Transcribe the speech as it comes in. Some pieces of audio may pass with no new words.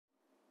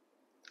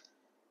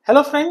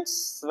Hello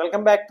friends,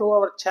 welcome back to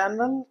our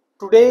channel.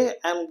 Today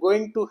I am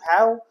going to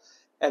have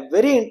a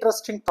very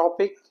interesting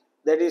topic,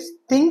 that is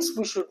things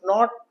we should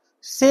not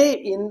say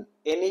in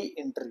any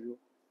interview.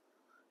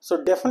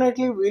 So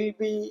definitely we'll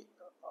be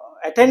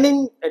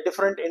attending a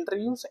different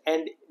interviews,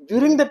 and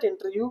during that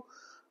interview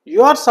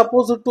you are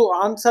supposed to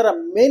answer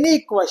many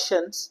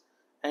questions,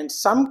 and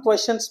some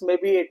questions may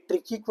be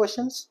tricky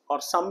questions or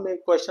some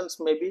questions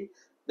may be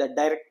the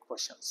direct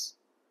questions.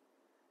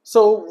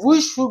 So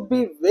we should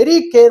be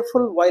very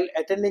careful while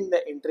attending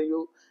the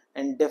interview,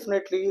 and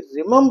definitely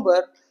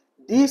remember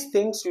these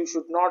things you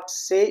should not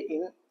say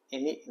in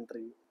any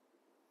interview.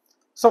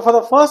 So for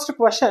the first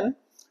question,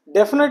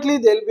 definitely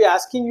they'll be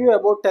asking you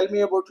about, tell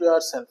me about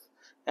yourself,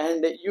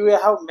 and you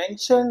have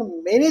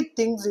mentioned many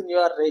things in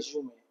your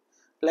resume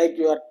like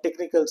your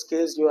technical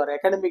skills, your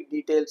academic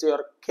details,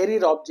 your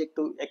career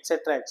objective,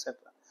 etc., etc.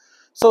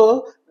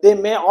 So they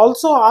may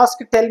also ask,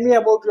 tell me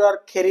about your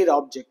career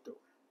objective.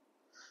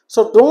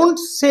 So don't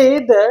say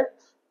that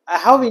I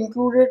have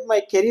included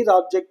my career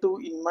objective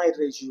in my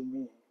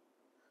resume.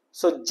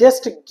 So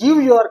just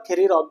give your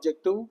career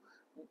objective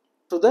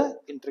to the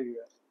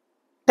interviewer.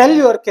 Tell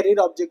your career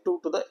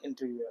objective to the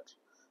interviewer.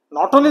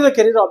 Not only the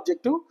career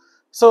objective,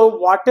 so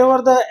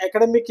whatever the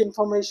academic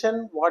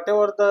information,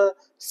 whatever the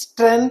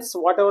strengths,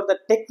 whatever the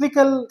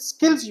technical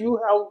skills you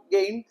have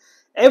gained,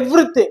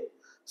 everything.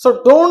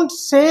 So don't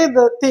say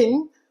the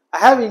thing I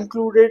have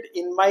included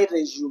in my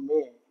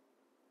resume.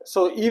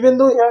 So even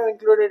though you have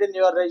included in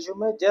your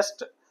resume,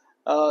 just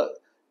uh,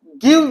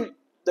 give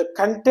the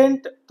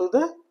content to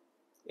the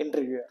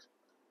interviewer.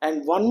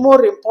 And one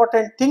more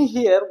important thing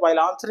here while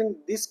answering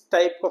this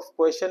type of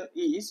question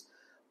is,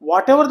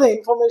 whatever the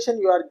information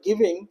you are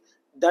giving,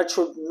 that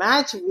should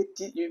match with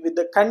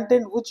the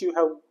content which you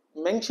have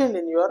mentioned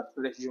in your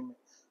resume.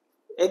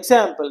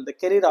 Example, the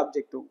career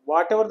objective,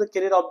 whatever the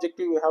career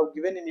objective you have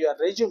given in your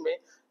resume,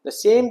 the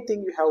same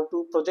thing you have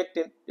to project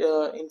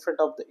in front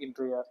of the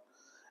interviewer.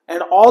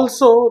 And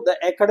also the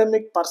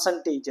academic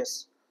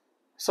percentages,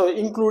 so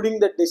including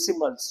the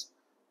decimals.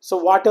 So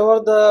whatever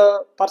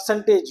the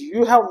percentage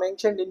you have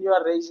mentioned in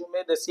your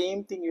resume, the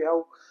same thing you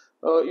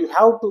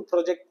have to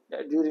project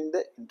during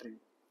the interview.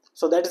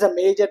 So that is a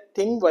major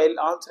thing while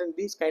answering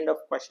these kind of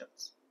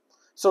questions.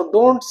 So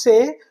don't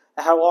say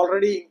I have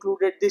already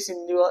included this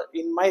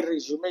in my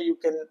resume. You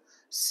can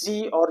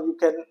see or you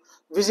can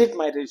visit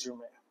my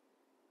resume.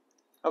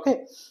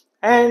 Okay.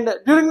 And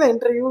during the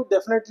interview,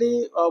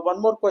 definitely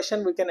one more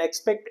question we can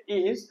expect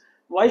is,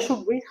 why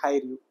should we hire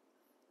you?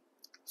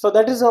 So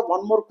that is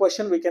one more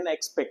question we can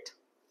expect.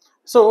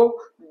 So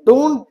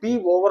don't be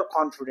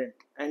overconfident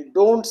and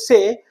don't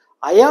say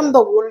I am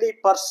the only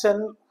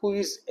person who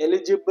is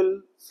eligible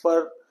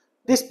for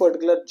this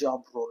particular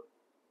job role,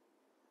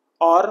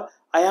 or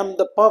I am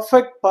the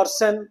perfect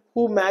person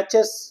who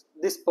matches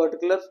this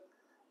particular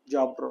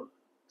job role.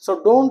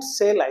 So don't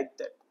say like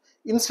that.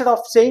 Instead of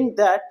saying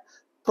that,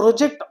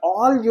 project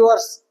all your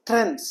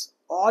strengths,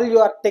 all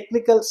your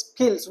technical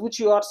skills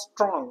which you are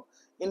strong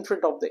in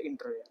front of the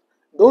interviewer.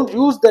 Don't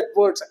use that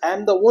words, I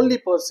am the only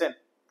person.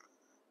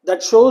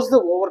 That shows the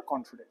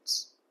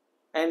overconfidence,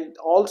 and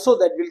also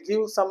that will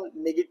give some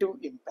negative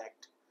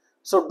impact.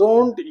 So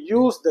don't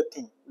use the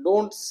thing.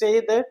 Don't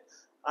say that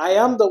I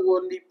am the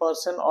only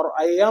person or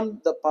I am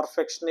the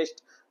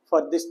perfectionist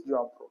for this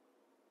job role.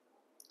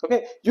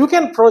 Okay, you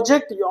can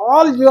project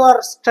all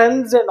your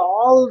strengths and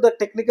all the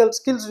technical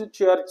skills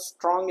which you are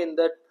strong in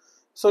that.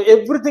 So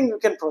everything you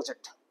can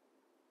project.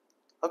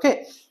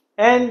 Okay,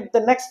 and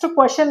the next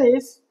question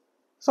is,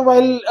 so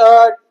while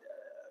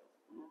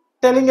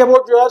telling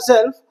about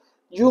yourself,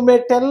 you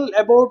may tell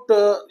about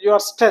your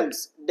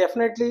strengths.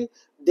 Definitely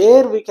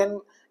there we can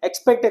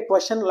expect a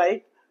question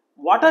like,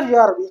 what are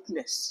your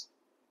weakness?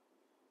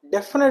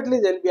 Definitely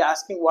they'll be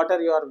asking, what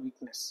are your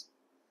weakness?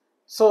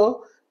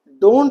 So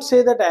don't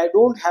say that I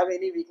don't have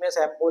any weakness,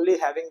 I'm only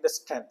having the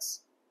strengths.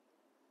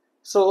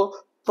 So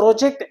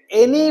project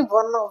any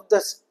one of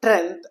the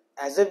strength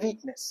as a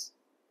weakness,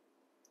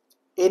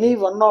 any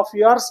one of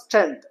your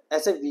strength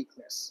as a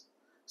weakness.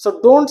 So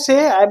don't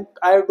say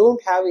I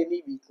don't have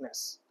any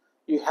weakness.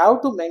 You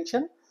have to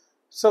mention.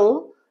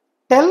 So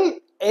tell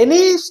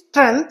any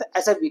strength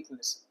as a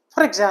weakness.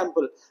 For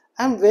example,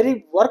 I'm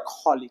very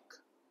workaholic.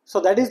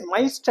 So that is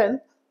my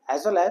strength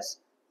as well as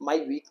my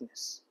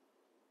weakness.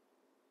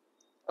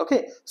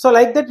 Okay. So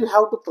like that you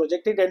have to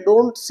project it and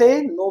don't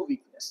say no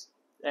weakness.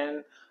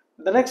 And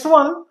the next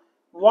one,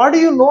 what do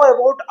you know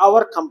about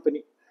our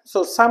company?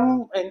 So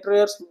some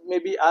interviewers may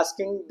be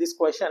asking this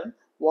question,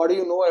 what do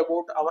you know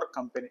about our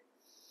company?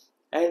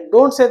 And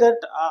don't say that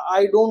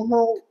I don't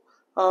know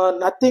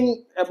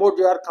nothing about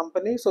your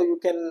company, so you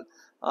can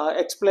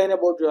explain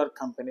about your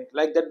company.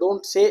 Like that,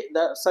 don't say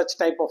such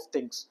type of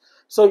things.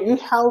 So you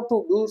have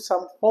to do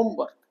some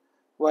homework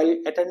while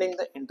attending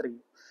the interview.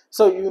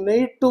 So you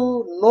need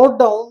to note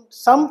down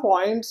some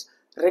points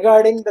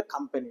regarding the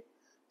company.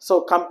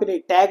 So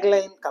company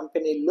tagline,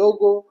 company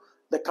logo,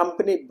 the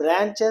company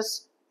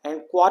branches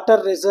and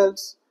quarter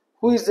results,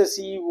 who is the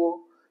CEO,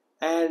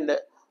 and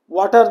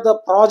what are the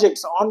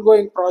projects,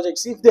 ongoing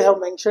projects, if they have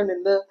mentioned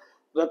in the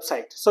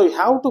website. So you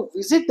have to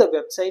visit the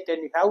website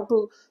and you have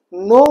to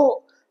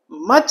know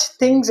much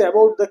things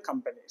about the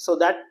company. So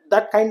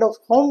that kind of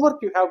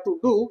homework you have to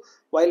do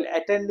while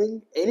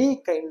attending any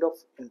kind of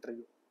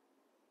interview.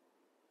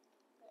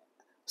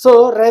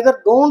 So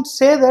rather don't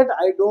say that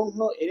I don't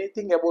know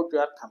anything about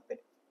your company.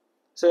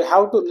 So you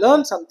have to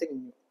learn something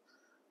new,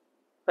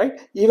 right?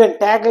 Even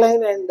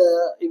tagline and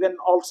even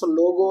also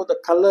logo, the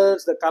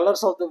colors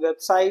of the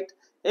website,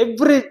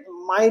 every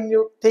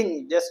minute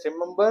thing, just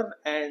remember.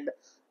 And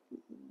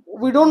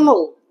we don't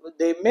know,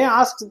 they may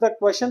ask the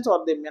questions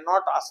or they may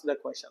not ask the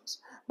questions,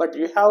 but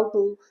you have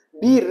to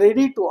be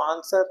ready to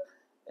answer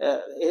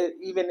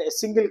even a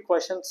single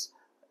questions,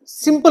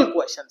 simple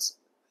questions.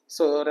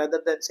 So rather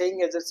than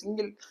saying as a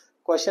single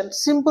question,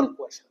 simple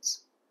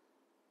questions,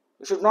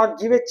 you should not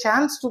give a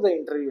chance to the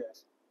interviewer.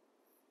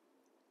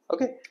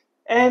 Okay,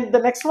 and the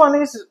next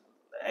one is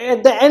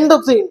at the end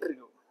of the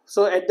interview.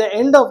 So at the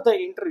end of the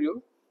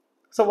interview,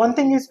 so one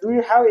thing is, do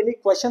you have any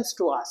questions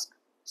to ask?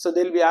 So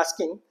they'll be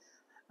asking,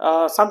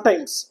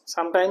 sometimes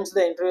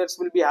the interviewers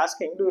will be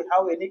asking, do you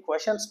have any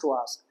questions to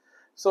ask?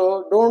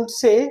 So don't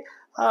say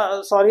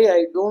sorry,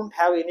 I don't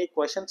have any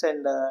questions,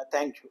 and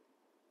thank you.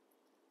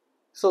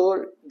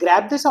 So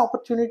grab this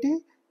opportunity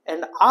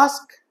and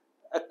ask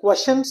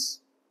questions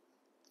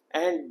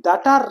and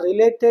that are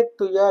related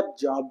to your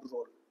job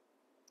role.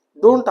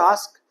 Don't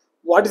ask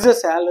what is the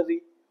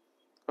salary.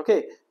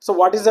 Okay, so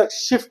what is a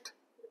shift,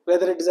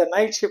 whether it is a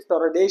night shift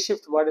or a day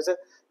shift, what is a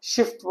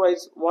shift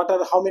wise, what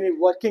are how many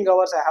working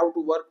hours I have to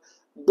work.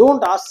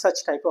 Don't ask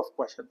such type of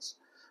questions.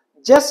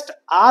 Just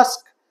ask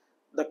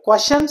the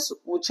questions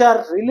which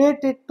are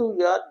related to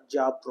your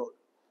job role.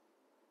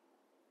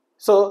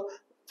 So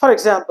for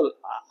example,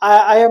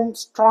 I am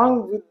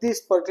strong with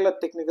these particular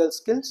technical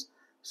skills,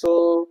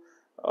 so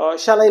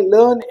shall I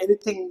learn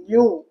anything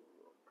new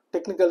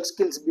technical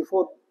skills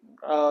before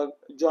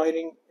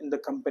joining in the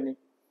company?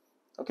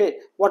 Okay,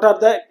 what are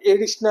the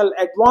additional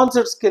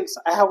advanced skills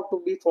I have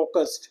to be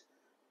focused,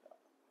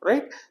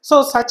 right?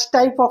 So such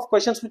type of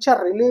questions which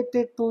are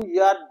related to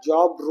your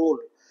job role.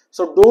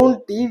 So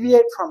don't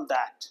deviate from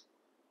that,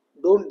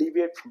 don't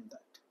deviate from that.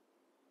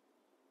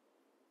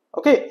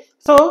 Okay,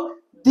 so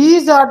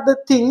these are the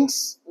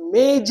things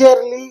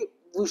majorly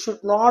we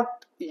should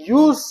not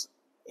use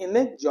in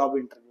a job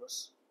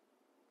interviews.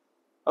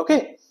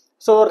 Okay,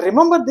 so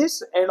remember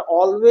this and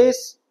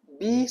always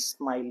be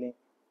smiling,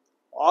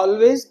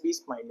 always be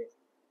smiling,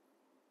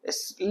 a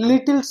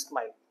little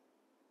smile.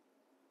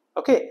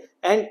 Okay,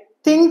 and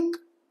think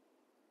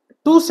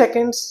 2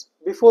 seconds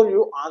before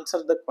you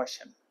answer the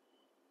question.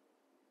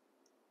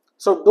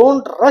 So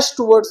don't rush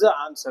towards the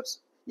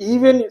answers.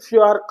 Even if you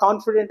are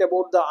confident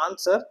about the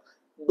answer,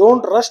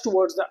 don't rush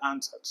towards the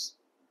answers.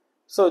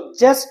 So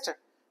just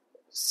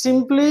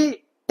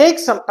simply take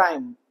some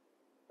time,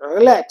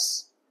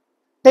 relax,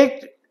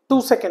 take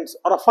 2 seconds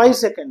or 5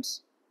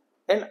 seconds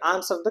and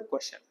answer the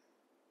question.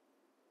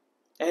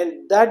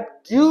 And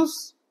that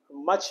gives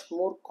much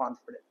more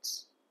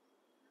confidence.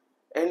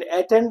 And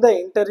attend the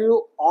interview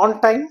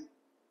on time,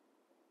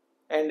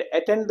 and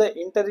attend the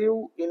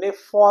interview in a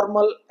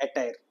formal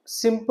attire,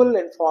 simple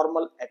and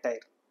formal attire.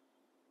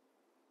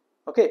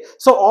 Okay,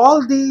 so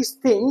all these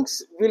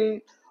things will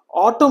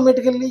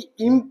automatically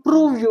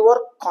improve your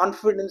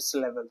confidence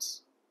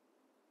levels.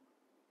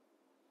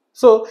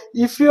 So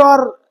if you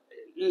are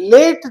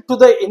late to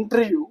the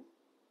interview,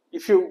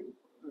 if you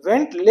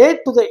went late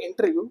to the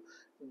interview,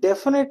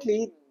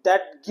 definitely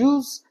that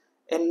gives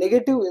a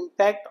negative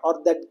impact,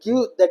 or that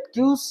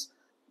gives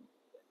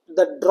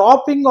the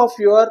dropping of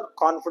your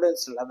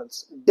confidence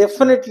levels.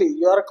 Definitely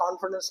your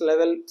confidence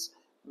levels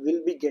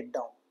will be get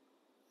down.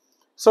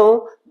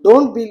 So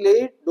don't be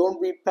late,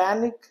 don't be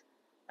panic,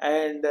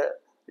 and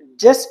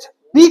just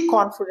be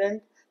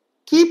confident,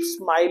 keep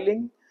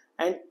smiling,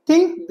 and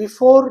think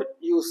before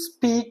you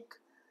speak.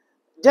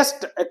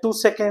 Just 2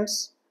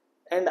 seconds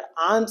and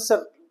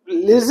answer,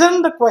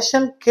 listen the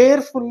question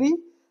carefully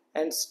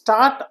and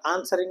start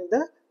answering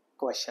the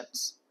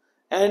questions.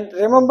 And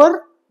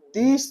remember,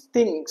 these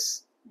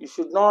things you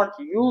should not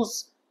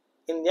use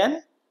in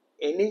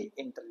any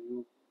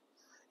interview.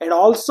 And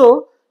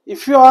also,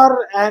 if you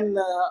are an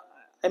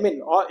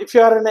or if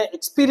you are an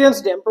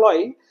experienced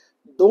employee,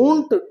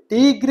 don't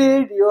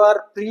degrade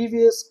your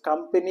previous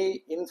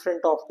company in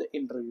front of the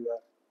interviewer.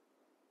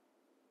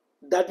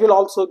 That will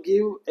also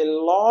give a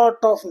lot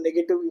of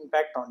negative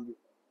impact on you.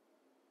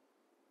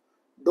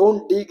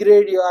 Don't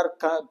degrade your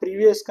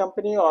previous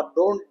company, or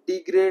don't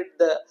degrade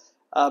the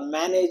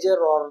manager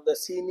or the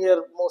senior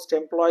most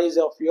employees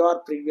of your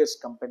previous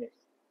company.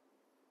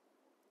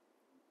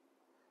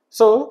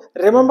 So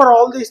remember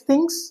all these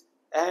things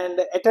and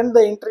attend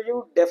the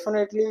interview.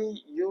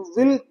 Definitely you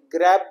will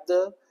grab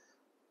the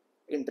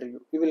interview,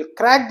 you will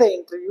crack the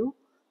interview,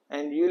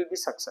 and you will be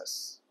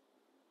success.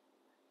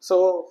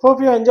 So hope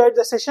you enjoyed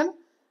the session.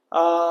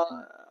 uh,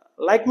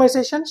 like my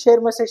session, share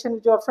my session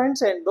with your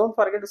friends, and don't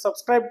forget to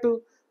subscribe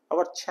to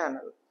our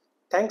channel.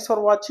 Thanks for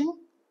watching.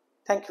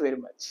 Thank you very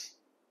much.